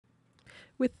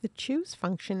With the choose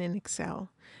function in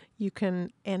Excel, you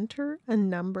can enter a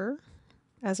number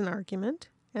as an argument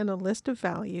and a list of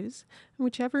values, and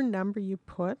whichever number you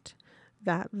put,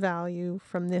 that value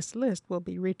from this list will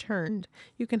be returned.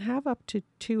 You can have up to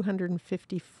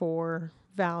 254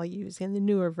 values in the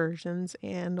newer versions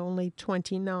and only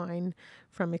 29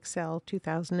 from Excel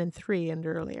 2003 and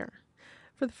earlier.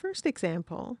 For the first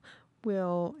example,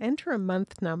 we'll enter a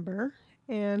month number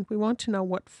and we want to know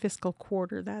what fiscal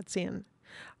quarter that's in.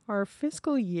 Our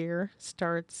fiscal year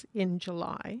starts in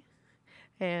July,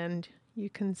 and you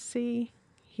can see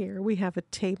here we have a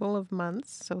table of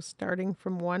months, so starting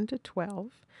from 1 to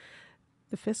 12.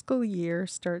 The fiscal year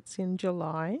starts in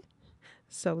July,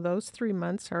 so those 3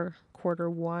 months are quarter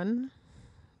 1,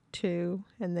 2,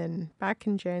 and then back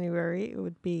in January it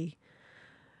would be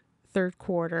third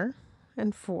quarter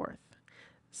and fourth.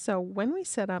 So when we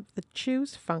set up the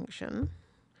choose function,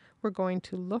 we're going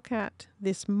to look at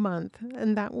this month,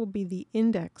 and that will be the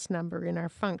index number in our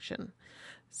function.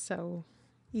 So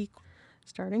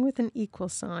starting with an equal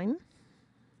sign,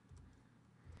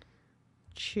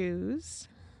 choose,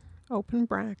 open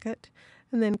bracket,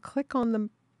 and then click on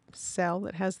the cell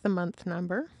that has the month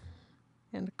number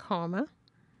and a comma.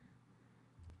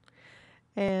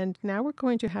 And now we're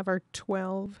going to have our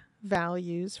 12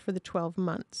 values for the 12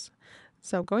 months.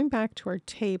 So going back to our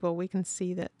table, we can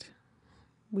see that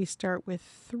we start with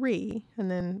 3, and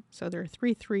then, so there are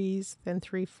 3 3s, then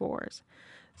 3 4s.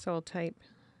 So I'll type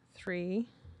 3,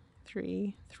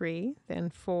 3, 3, then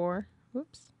 4,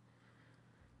 whoops,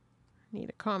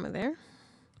 need a comma there,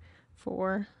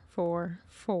 4, 4,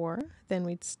 4. Then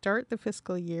we'd start the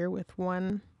fiscal year with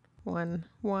 1, 1,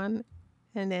 1,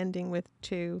 and ending with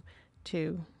 2,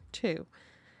 2, 2.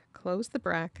 Close the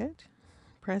bracket,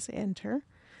 press enter.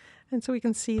 And so we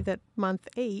can see that month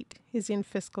 8 is in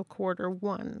fiscal quarter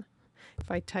 1.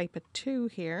 If I type a 2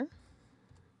 here,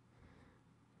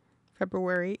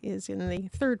 February is in the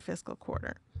third fiscal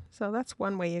quarter. So that's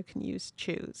one way you can use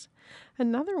choose.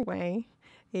 Another way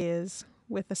is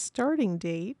with a starting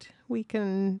date, we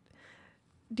can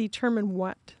determine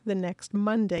what the next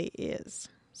Monday is.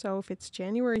 So if it's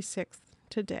January 6th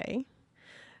today,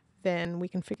 then we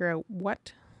can figure out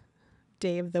what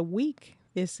day of the week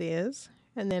this is,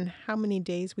 and then how many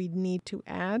days we'd need to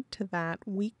add to that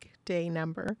weekday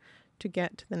number to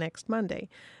get to the next Monday.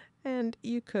 And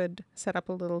you could set up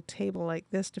a little table like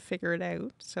this to figure it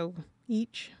out. So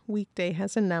each weekday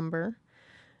has a number,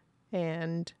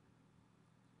 and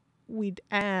we'd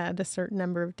add a certain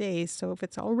number of days. So if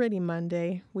it's already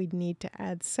Monday, we'd need to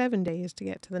add 7 days to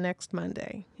get to the next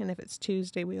Monday. And if it's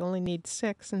Tuesday, we only need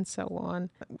 6, and so on.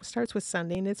 It starts with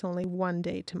Sunday, and it's only 1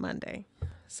 day to Monday.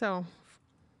 So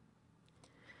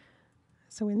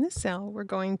in this cell, we're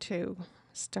going to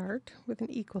start with an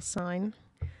equal sign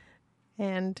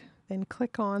and then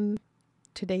click on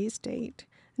today's date.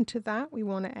 And to that, we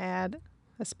want to add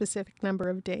a specific number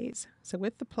of days. So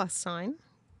with the plus sign,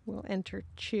 we'll enter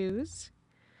choose.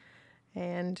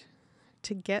 And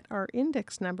to get our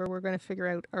index number, we're going to figure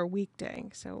out our weekday.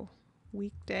 So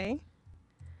weekday,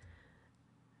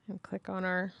 and click on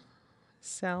our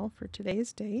cell for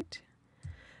today's date.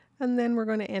 And then we're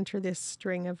going to enter this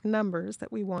string of numbers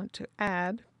that we want to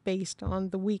add based on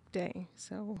the weekday.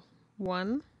 So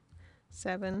 1,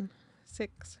 7,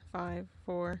 6, 5,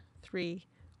 4, 3,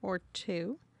 or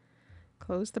 2.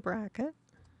 Close the bracket.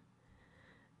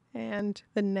 And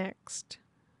the next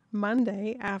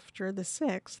Monday after the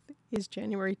 6th is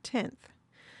January 10th.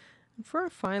 And for our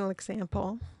final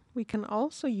example, we can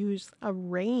also use a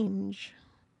range.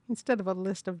 Instead of a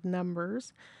list of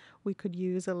numbers, we could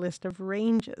use a list of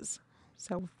ranges.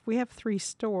 So if we have 3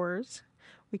 stores,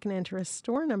 we can enter a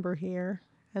store number here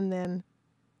and then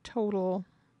total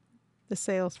the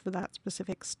sales for that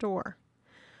specific store.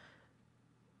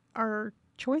 Our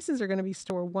choices are going to be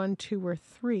store 1, 2, or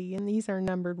 3, and these are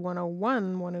numbered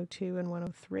 101, 102, and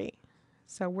 103.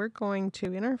 So we're going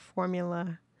to, in our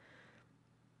formula,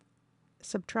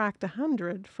 subtract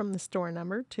 100 from the store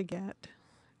number to get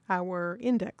our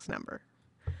index number.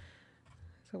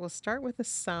 So we'll start with a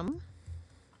sum,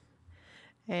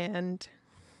 and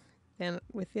then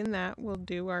within that we'll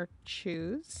do our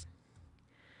choose.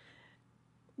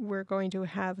 We're going to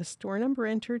have a store number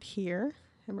entered here,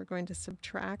 and we're going to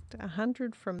subtract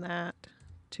 100 from that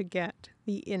to get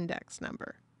the index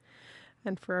number.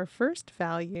 And for our first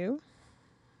value,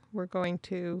 we're going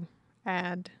to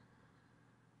add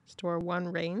store 1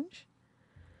 range,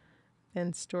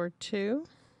 then store 2,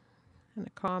 and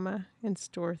a comma, and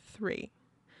store 3.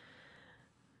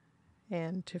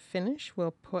 And to finish,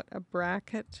 we'll put a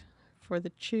bracket for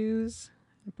the choose,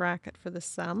 a bracket for the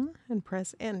sum, and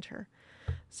press enter.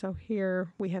 So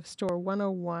here we have store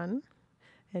 101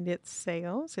 and its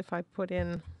sales. If I put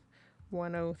in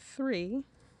 103,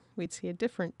 we'd see a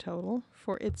different total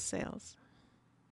for its sales.